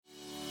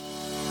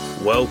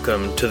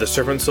Welcome to the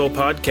Servant Soul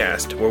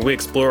Podcast, where we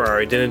explore our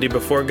identity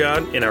before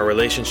God and our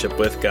relationship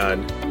with God.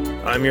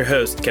 I'm your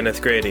host,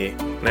 Kenneth Grady,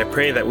 and I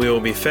pray that we will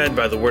be fed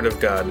by the Word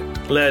of God,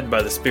 led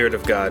by the Spirit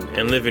of God,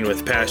 and living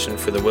with passion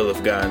for the will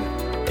of God.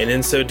 And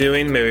in so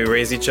doing, may we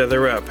raise each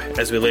other up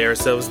as we lay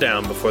ourselves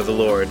down before the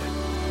Lord.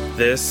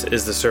 This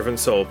is the Servant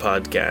Soul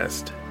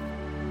Podcast.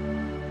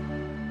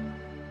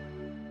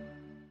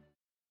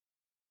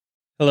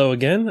 Hello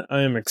again.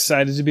 I am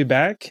excited to be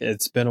back.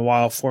 It's been a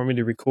while for me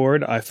to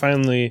record. I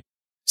finally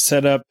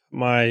set up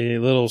my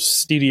little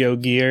studio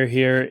gear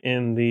here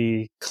in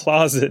the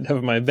closet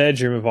of my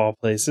bedroom of all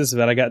places,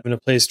 but I got in a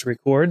place to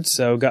record,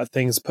 so got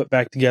things put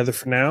back together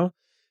for now.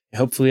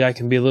 Hopefully I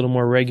can be a little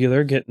more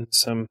regular, getting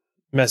some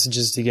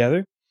messages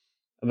together.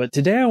 But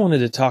today I wanted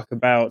to talk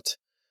about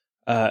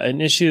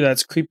an issue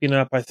that's creeping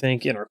up, I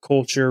think, in our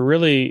culture.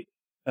 Really,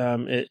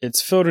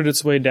 it's filtered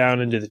its way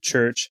down into the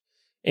church,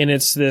 and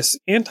it's this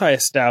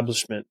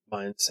anti-establishment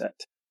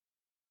mindset.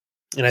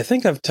 And I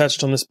think I've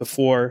touched on this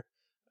before,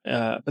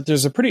 but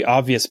there's a pretty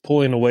obvious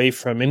pulling away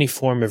from any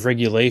form of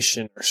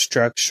regulation or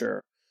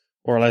structure,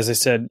 or as I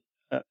said,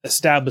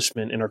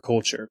 establishment in our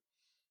culture.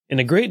 And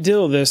a great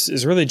deal of this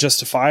is really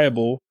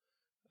justifiable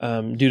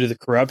due to the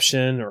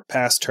corruption or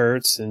past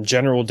hurts and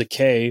general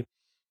decay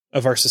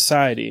of our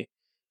society.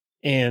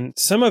 And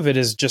some of it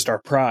is just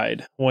our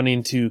pride,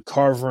 wanting to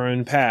carve our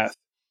own path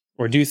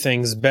or do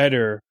things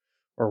better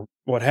or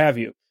what have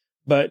you.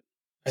 But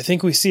I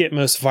think we see it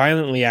most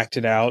violently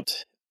acted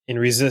out in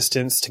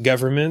resistance to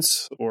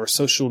governments or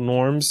social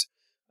norms.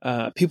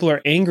 People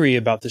are angry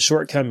about the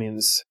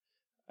shortcomings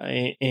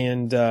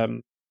and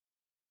the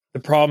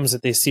problems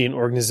that they see in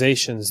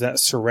organizations that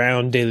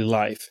surround daily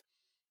life.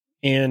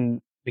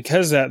 And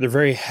because of that, they're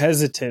very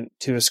hesitant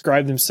to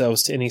ascribe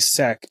themselves to any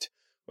sect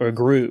or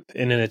group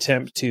in an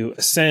attempt to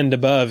ascend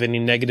above any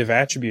negative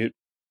attribute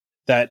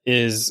that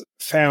is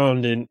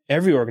found in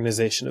every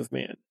organization of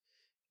man.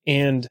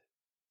 And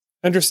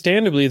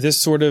understandably,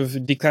 this sort of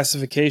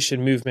declassification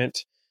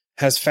movement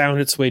has found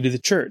its way to the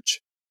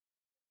church.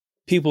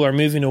 People are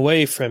moving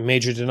away from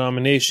major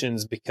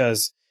denominations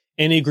because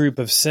any group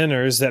of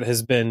sinners that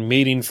has been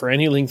meeting for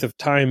any length of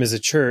time as a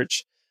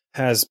church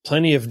has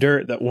plenty of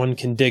dirt that one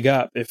can dig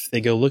up if they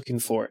go looking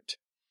for it.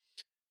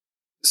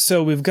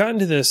 So we've gotten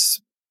to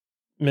this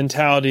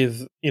mentality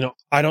of,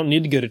 I don't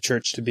need to go to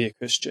church to be a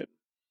Christian.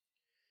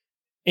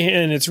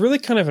 And it's really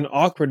kind of an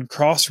awkward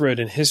crossroad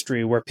in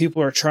history where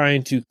people are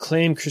trying to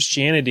claim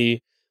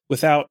Christianity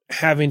without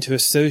having to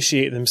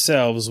associate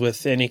themselves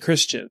with any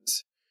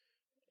Christians.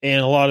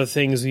 And a lot of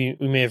things we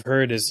may have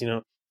heard is,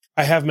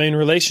 I have my own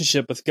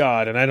relationship with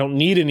God and I don't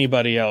need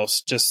anybody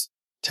else just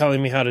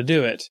telling me how to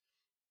do it.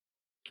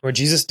 Or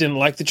Jesus didn't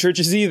like the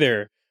churches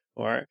either.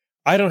 Or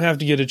I don't have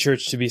to go to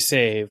church to be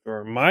saved.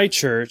 Or my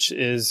church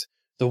is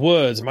the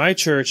woods. My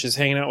church is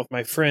hanging out with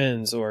my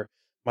friends. Or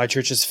my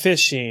church is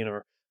fishing.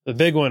 Or the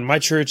big one, my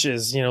church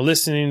is,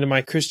 listening to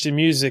my Christian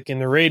music in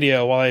the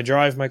radio while I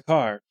drive my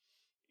car.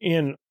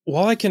 And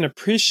while I can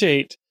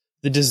appreciate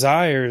the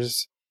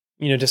desires,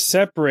 to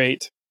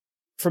separate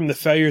from the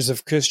failures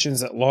of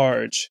Christians at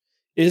large,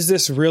 is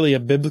this really a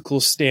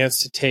biblical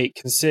stance to take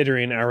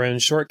considering our own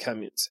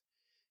shortcomings?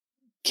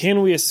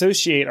 Can we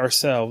associate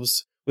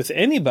ourselves with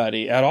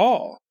anybody at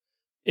all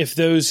if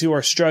those who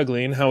are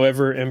struggling,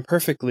 however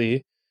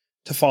imperfectly,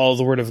 to follow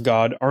the Word of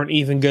God aren't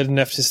even good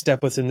enough to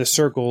step within the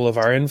circle of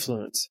our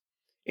influence?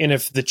 And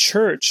if the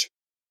church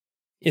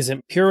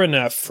isn't pure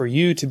enough for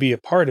you to be a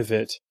part of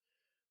it,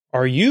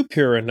 are you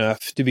pure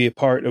enough to be a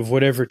part of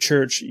whatever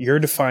church you're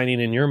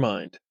defining in your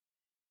mind?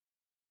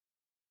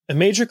 A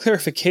major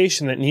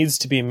clarification that needs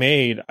to be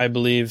made, I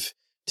believe,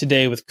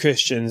 today with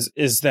Christians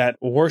is that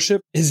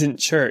worship isn't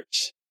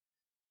church.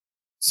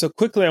 So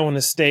quickly I want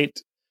to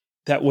state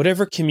that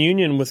whatever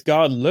communion with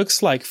God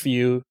looks like for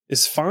you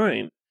is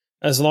fine,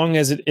 as long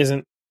as it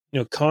isn't,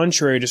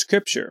 contrary to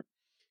Scripture.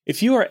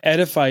 If you are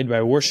edified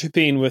by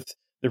worshiping with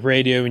the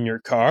radio in your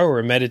car,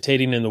 or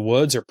meditating in the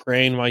woods, or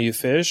praying while you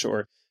fish,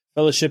 or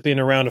fellowshipping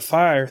around a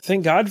fire,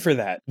 thank God for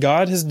that.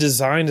 God has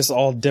designed us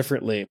all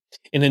differently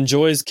and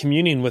enjoys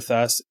communing with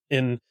us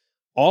in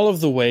all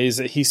of the ways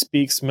that He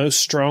speaks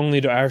most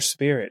strongly to our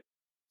spirit.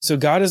 So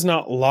God is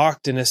not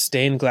locked in a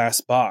stained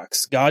glass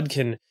box. God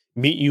can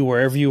meet you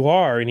wherever you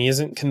are, and He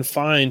isn't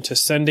confined to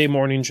Sunday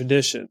morning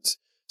traditions.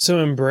 So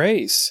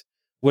embrace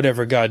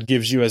whatever God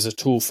gives you as a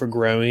tool for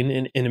growing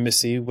in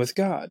intimacy with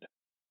God.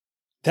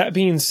 That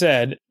being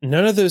said,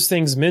 none of those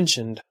things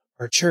mentioned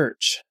are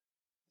church.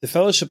 The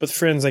fellowship with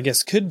friends, I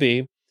guess, could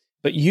be,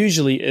 but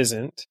usually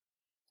isn't,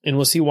 and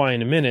we'll see why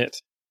in a minute.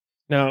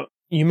 Now,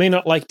 you may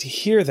not like to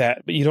hear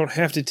that, but you don't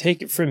have to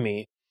take it from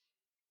me,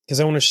 because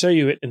I want to show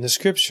you it in the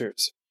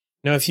Scriptures.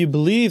 Now, if you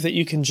believe that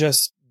you can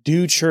just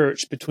do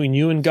church between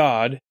you and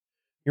God,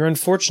 you're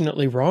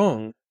unfortunately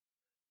wrong.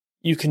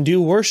 You can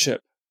do worship,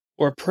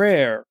 or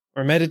prayer,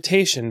 or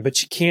meditation,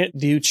 but you can't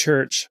do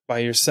church by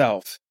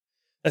yourself.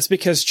 That's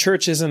because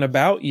church isn't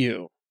about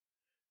you.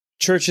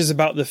 Church is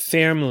about the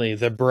family,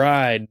 the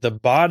bride, the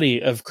body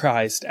of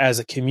Christ as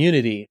a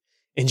community,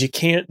 and you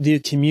can't do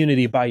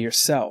community by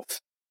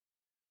yourself.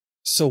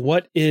 So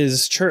what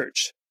is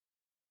church?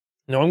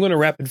 Now I'm going to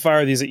rapid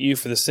fire these at you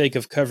for the sake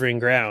of covering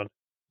ground,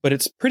 but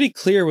it's pretty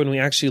clear when we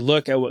actually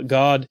look at what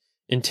God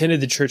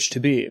intended the church to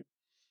be.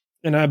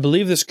 And I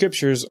believe the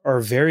scriptures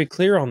are very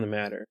clear on the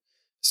matter.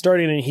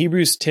 Starting in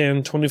Hebrews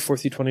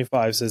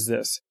 10:24-25 says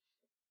this,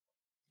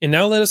 "And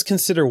now let us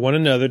consider one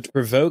another to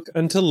provoke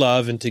unto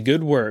love and to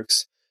good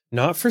works,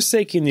 not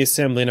forsaking the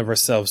assembling of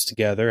ourselves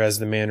together, as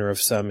the manner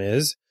of some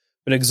is,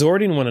 but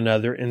exhorting one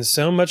another, and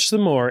so much the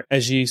more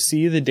as ye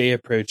see the day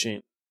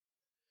approaching."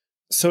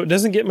 So it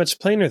doesn't get much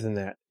plainer than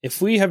that.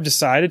 If we have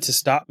decided to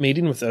stop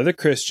meeting with other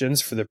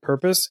Christians for the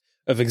purpose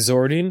of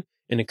exhorting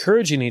and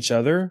encouraging each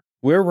other,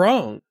 we're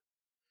wrong.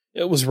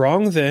 It was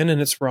wrong then,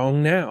 and it's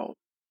wrong now.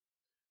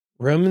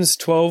 Romans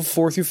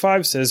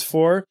 12:4-5 says,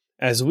 "For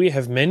as we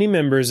have many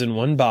members in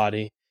one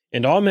body,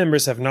 and all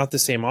members have not the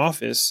same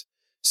office,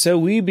 so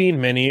we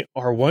being many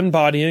are one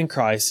body in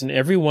Christ, and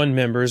every one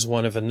members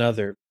one of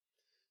another."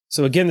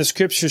 So again, the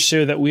scriptures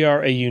show that we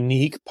are a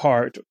unique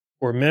part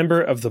or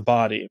member of the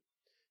body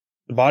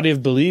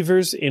of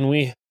believers, and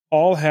we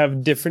all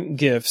have different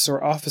gifts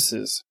or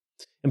offices.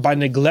 And by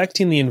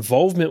neglecting the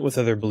involvement with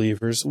other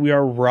believers, we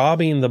are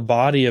robbing the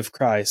body of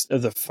Christ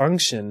of the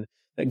function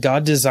that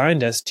God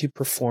designed us to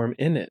perform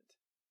in it.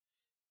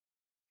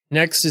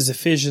 Next is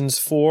Ephesians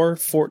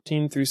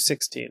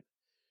 4:14-16.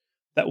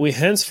 "That we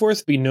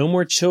henceforth be no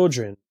more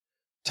children,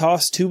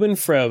 tossed to and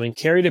fro and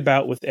carried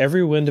about with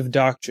every wind of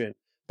doctrine,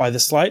 by the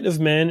sleight of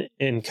men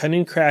and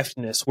cunning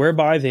craftiness,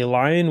 whereby they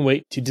lie in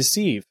wait to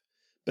deceive,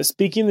 but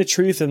speaking the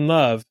truth in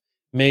love,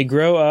 may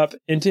grow up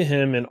into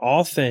him in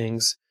all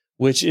things,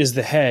 which is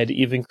the head,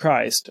 even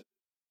Christ,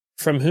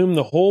 from whom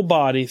the whole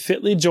body,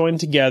 fitly joined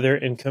together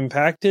and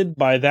compacted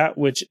by that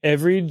which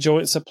every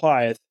joint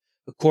supplieth,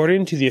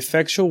 according to the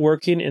effectual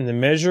working in the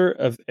measure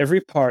of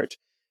every part,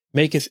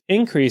 maketh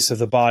increase of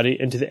the body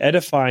into the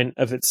edifying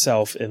of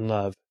itself in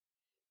love."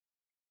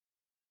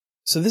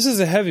 So this is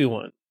a heavy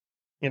one,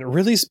 and it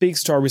really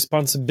speaks to our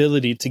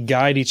responsibility to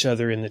guide each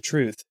other in the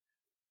truth.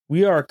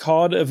 We are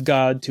called of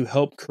God to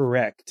help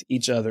correct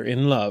each other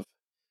in love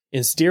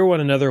and steer one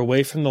another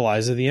away from the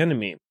lies of the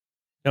enemy.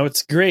 Now,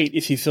 it's great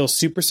if you feel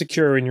super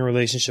secure in your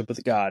relationship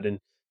with God and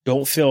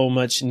don't feel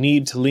much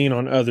need to lean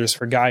on others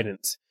for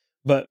guidance.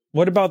 But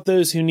what about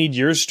those who need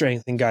your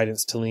strength and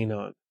guidance to lean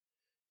on?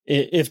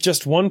 If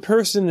just one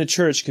person in the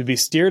church could be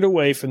steered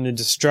away from the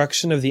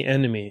destruction of the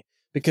enemy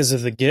because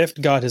of the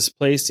gift God has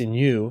placed in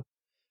you,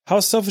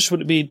 how selfish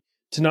would it be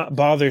to not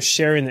bother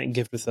sharing that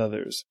gift with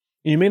others?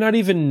 You may not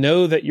even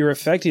know that you're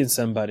affecting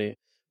somebody,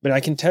 but I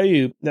can tell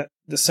you that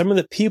some of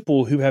the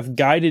people who have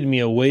guided me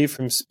away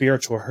from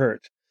spiritual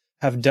hurt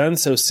have done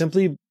so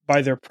simply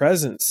by their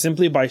presence,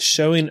 simply by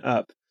showing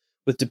up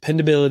with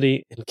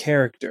dependability and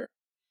character.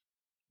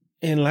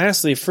 And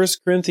lastly,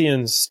 1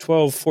 Corinthians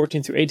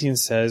 12:14-18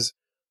 says,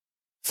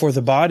 "For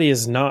the body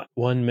is not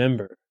one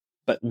member,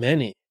 but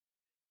many.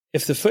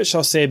 If the foot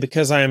shall say,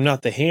 because I am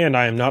not the hand,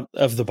 I am not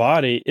of the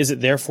body, is it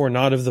therefore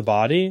not of the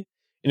body?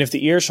 And if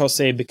the ear shall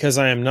say, because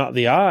I am not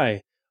the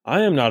eye,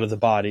 I am not of the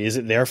body, is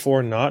it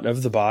therefore not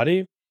of the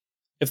body?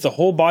 If the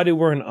whole body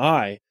were an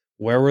eye,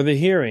 where were the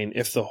hearing?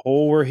 If the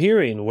whole were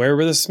hearing, where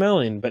were the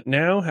smelling? But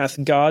now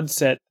hath God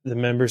set the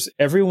members,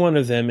 every one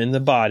of them, in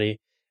the body,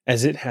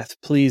 as it hath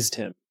pleased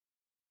him."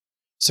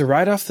 So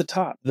right off the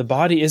top, the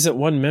body isn't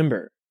one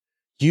member.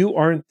 You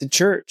aren't the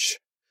church.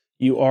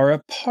 You are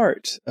a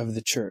part of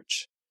the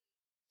church.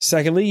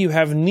 Secondly, you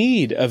have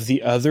need of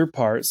the other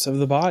parts of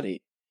the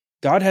body.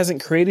 God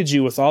hasn't created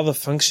you with all the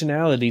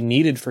functionality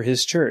needed for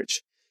his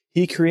church.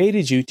 He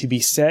created you to be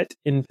set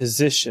in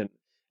position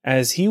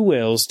as he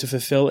wills to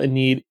fulfill a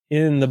need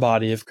in the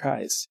body of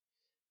Christ.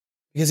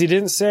 Because he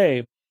didn't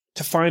say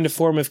to find a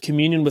form of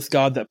communion with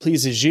God that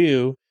pleases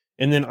you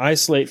and then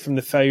isolate from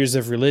the failures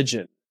of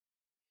religion.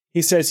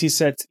 He says he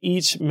sets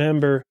each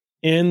member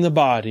in the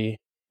body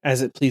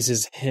as it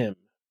pleases him.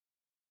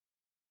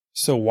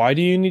 So why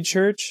do you need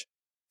church?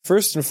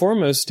 First and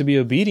foremost, to be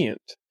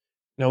obedient.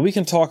 Now, we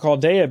can talk all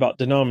day about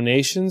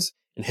denominations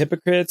and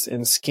hypocrites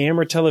and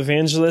scammer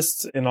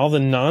televangelists and all the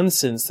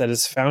nonsense that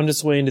has found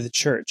its way into the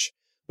church.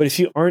 But if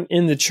you aren't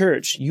in the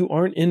church, you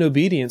aren't in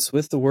obedience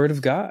with the Word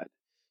of God.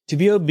 To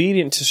be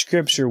obedient to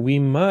Scripture, we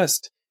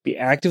must be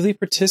actively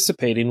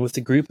participating with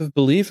the group of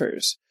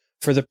believers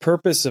for the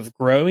purpose of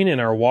growing in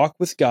our walk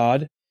with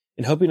God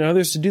and helping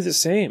others to do the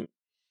same.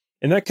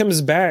 And that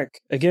comes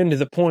back, again, to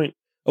the point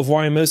of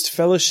why most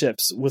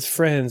fellowships with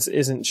friends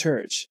isn't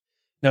church.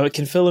 Now, it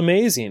can feel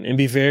amazing and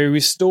be very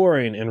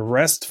restoring and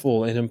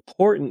restful and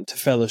important to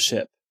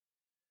fellowship.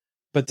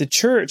 But the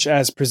church,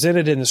 as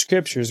presented in the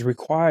Scriptures,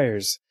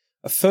 requires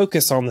a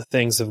focus on the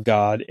things of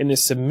God and a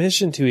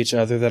submission to each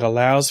other that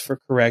allows for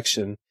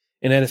correction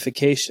and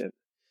edification.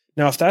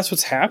 Now, if that's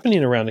what's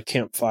happening around a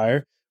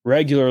campfire,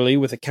 regularly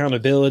with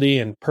accountability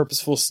and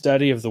purposeful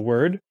study of the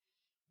Word,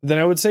 then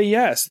I would say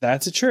yes,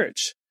 that's a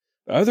church.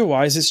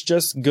 Otherwise, it's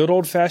just good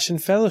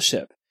old-fashioned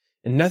fellowship.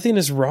 And nothing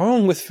is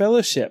wrong with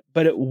fellowship,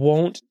 but it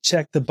won't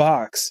check the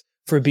box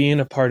for being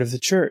a part of the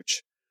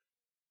church.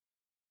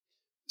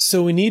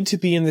 So we need to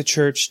be in the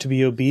church to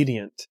be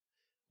obedient.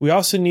 We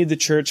also need the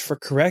church for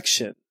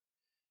correction.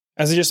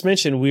 As I just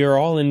mentioned, we are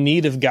all in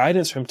need of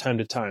guidance from time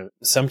to time.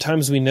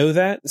 Sometimes we know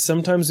that,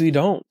 sometimes we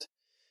don't.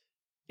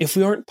 If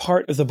we aren't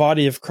part of the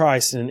body of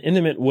Christ in an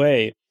intimate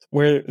way,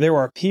 where there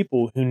are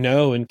people who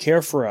know and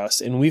care for us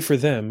and we for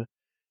them,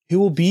 who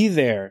will be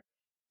there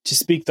to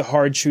speak the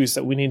hard truths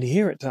that we need to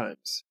hear at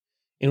times.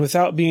 And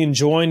without being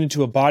joined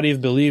into a body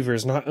of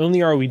believers, not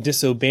only are we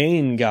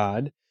disobeying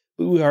God,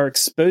 but we are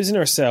exposing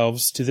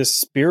ourselves to this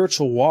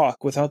spiritual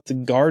walk without the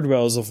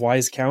guardrails of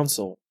wise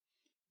counsel.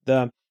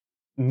 The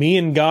me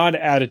and God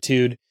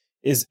attitude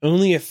is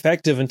only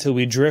effective until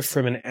we drift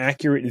from an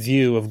accurate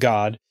view of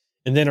God,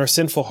 and then our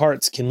sinful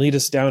hearts can lead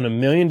us down a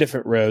million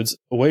different roads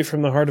away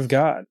from the heart of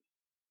God.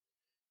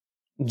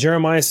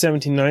 Jeremiah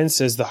 17:9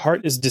 says, "The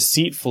heart is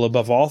deceitful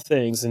above all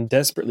things and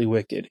desperately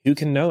wicked. Who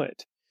can know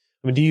it?"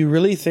 I mean, do you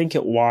really think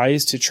it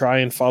wise to try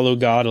and follow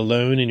God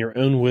alone in your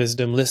own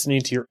wisdom,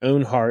 listening to your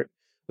own heart,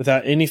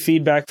 without any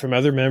feedback from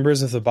other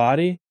members of the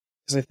body?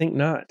 Because I think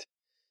not.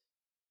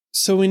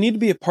 So we need to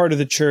be a part of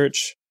the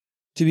church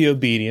to be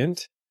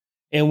obedient,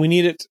 and we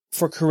need it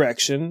for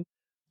correction,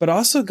 but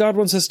also God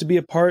wants us to be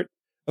a part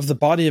of the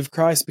body of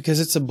Christ because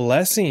it's a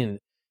blessing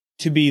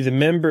to be the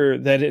member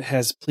that it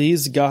has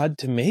pleased God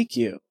to make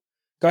you.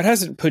 God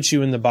hasn't put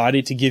you in the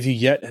body to give you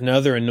yet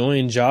another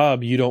annoying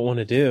job you don't want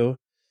to do.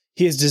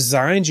 He has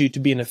designed you to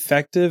be an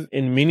effective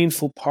and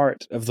meaningful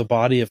part of the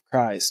body of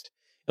Christ.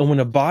 And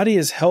when a body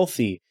is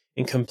healthy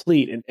and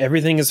complete and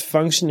everything is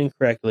functioning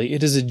correctly,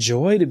 it is a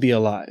joy to be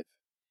alive.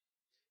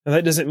 Now,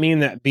 that doesn't mean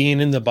that being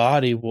in the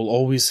body will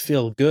always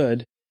feel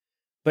good,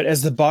 but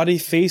as the body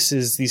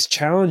faces these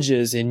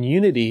challenges in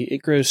unity,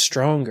 it grows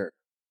stronger.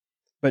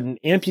 But an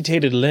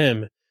amputated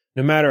limb,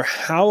 no matter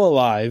how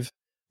alive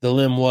the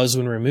limb was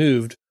when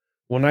removed,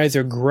 will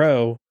neither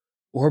grow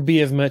or be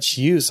of much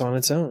use on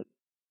its own.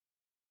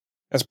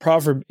 As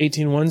Proverb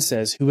 18:1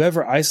 says,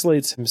 "Whoever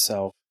isolates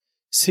himself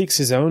seeks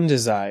his own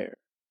desire.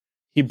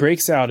 He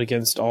breaks out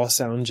against all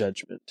sound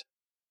judgment."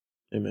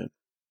 Amen.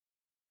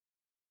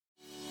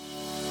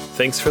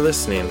 Thanks for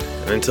listening,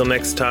 and until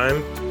next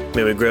time,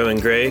 may we grow in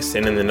grace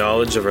and in the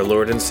knowledge of our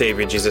Lord and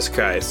Savior Jesus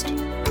Christ.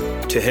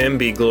 To him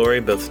be glory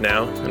both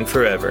now and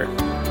forever.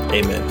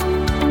 Amen.